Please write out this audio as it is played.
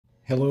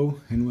Hello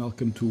and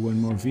welcome to one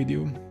more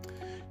video.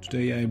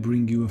 Today I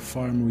bring you a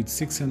farm with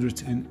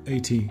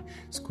 680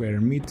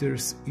 square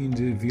meters in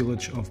the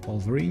village of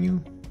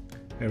Palvarinho,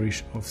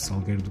 Parish of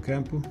Salgueiro do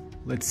Campo.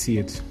 Let's see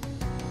it.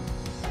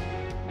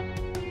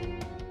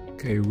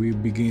 Okay, we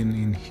begin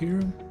in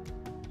here,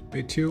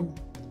 patio.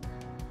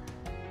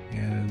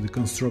 The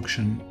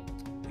construction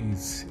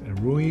is a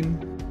ruin.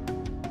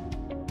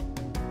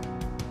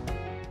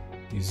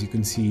 As you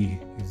can see,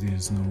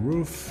 there's no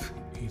roof.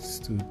 It's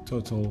to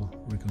total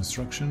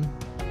reconstruction.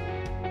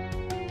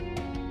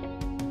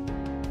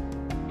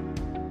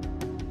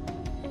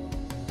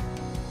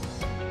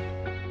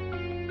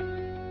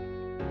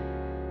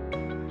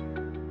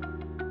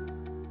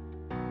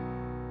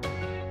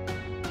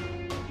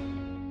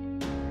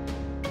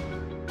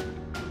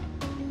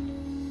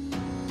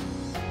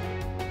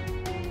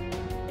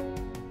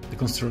 The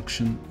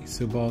construction is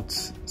about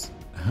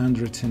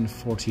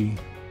 140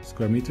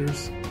 square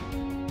meters.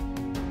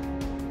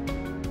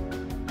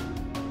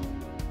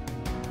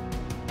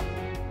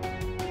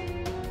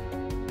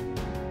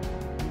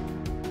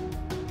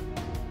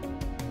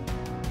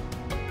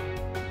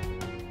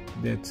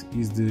 That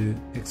is the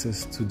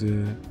access to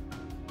the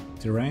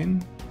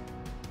terrain,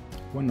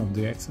 one of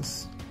the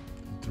access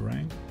to the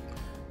terrain.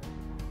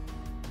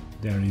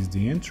 There is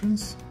the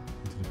entrance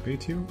into the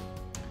patio.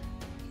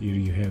 Here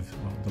you have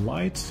the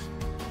light.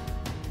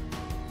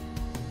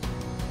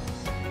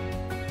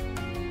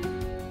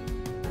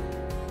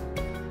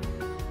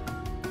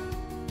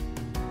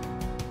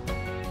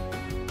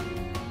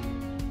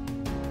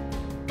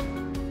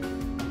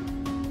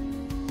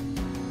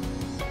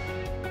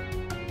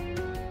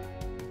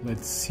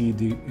 Let's see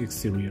the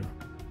exterior.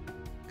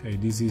 Okay,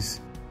 this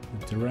is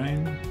the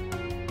terrain.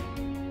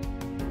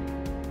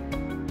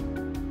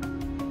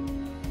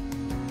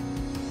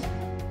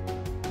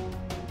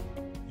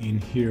 In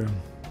here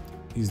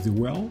is the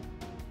well.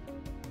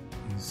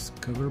 It's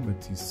covered,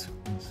 but it's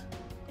with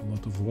a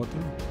lot of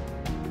water.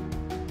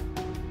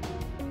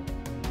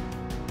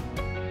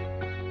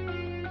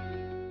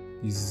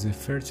 This is a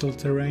fertile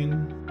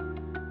terrain.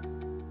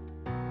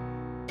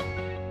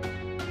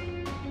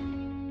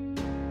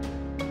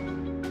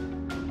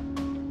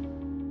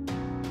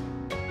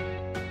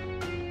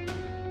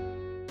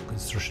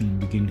 Construction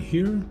begins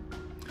here,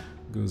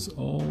 goes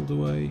all the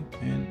way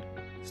and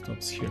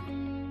stops here.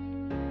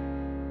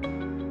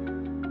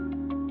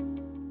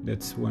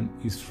 That one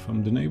is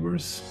from the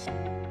neighbors.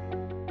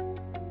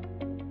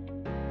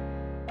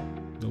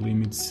 The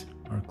limits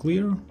are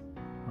clear,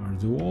 are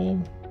the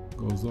wall,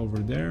 goes over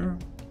there.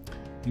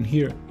 And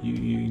here,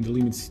 in the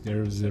limits,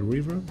 there is a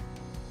river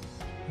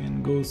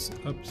and goes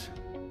up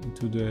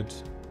into that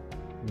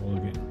wall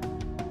again.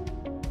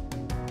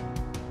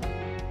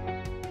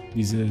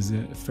 This is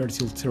a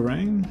fertile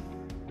terrain.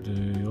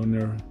 The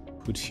owner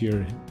put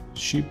here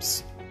sheep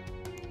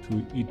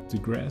to eat the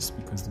grass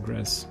because the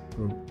grass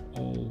grows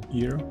all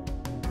year.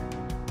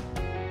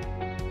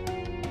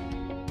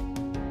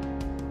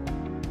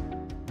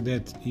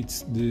 That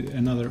it's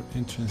another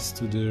entrance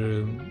to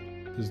the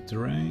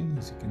terrain.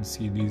 As you can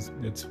see,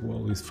 that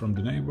wall is from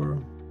the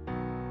neighbor.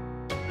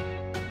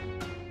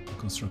 The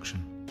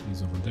construction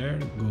is over there.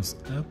 It goes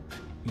up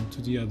into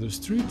the other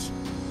street.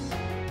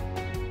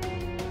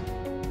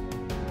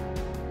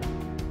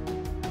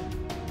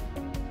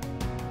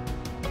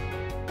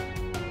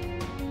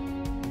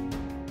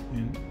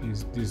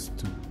 These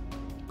two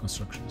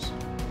constructions.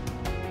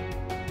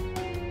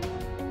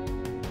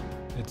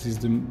 That is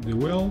the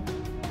well.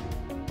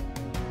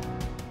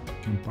 You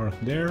can park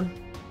there.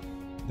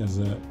 There's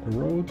a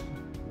road,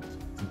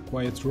 a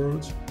quiet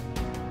road.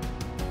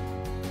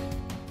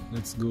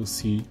 Let's go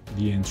see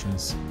the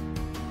entrance.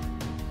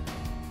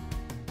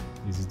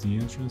 This is the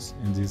entrance,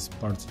 and this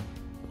part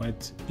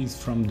white is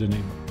from the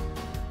neighbor.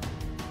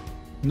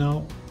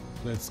 Now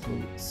let's go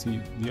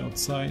see the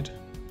outside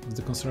of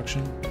the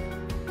construction.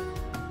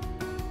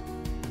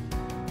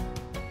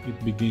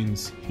 It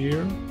begins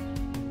here,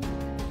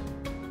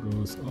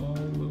 goes all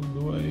the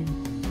way.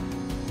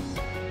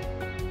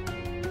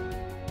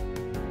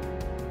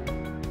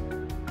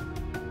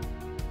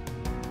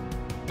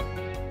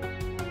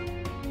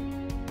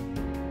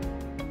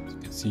 As you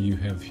can see, you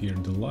have here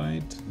the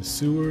light, the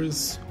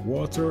sewers,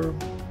 water.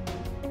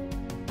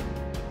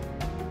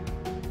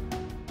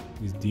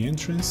 This is the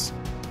entrance.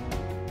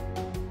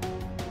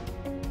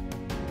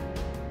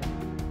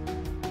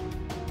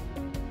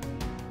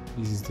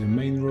 This is the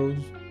main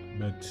road.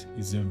 But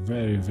it's a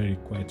very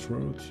quiet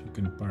road. You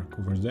can park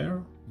over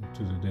there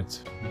into that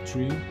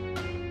tree.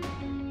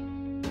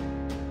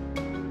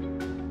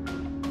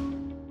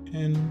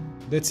 And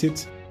that's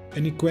it.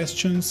 Any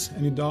questions,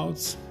 any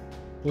doubts,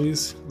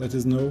 please let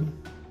us know.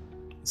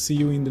 See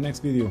you in the next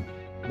video.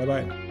 Bye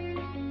bye.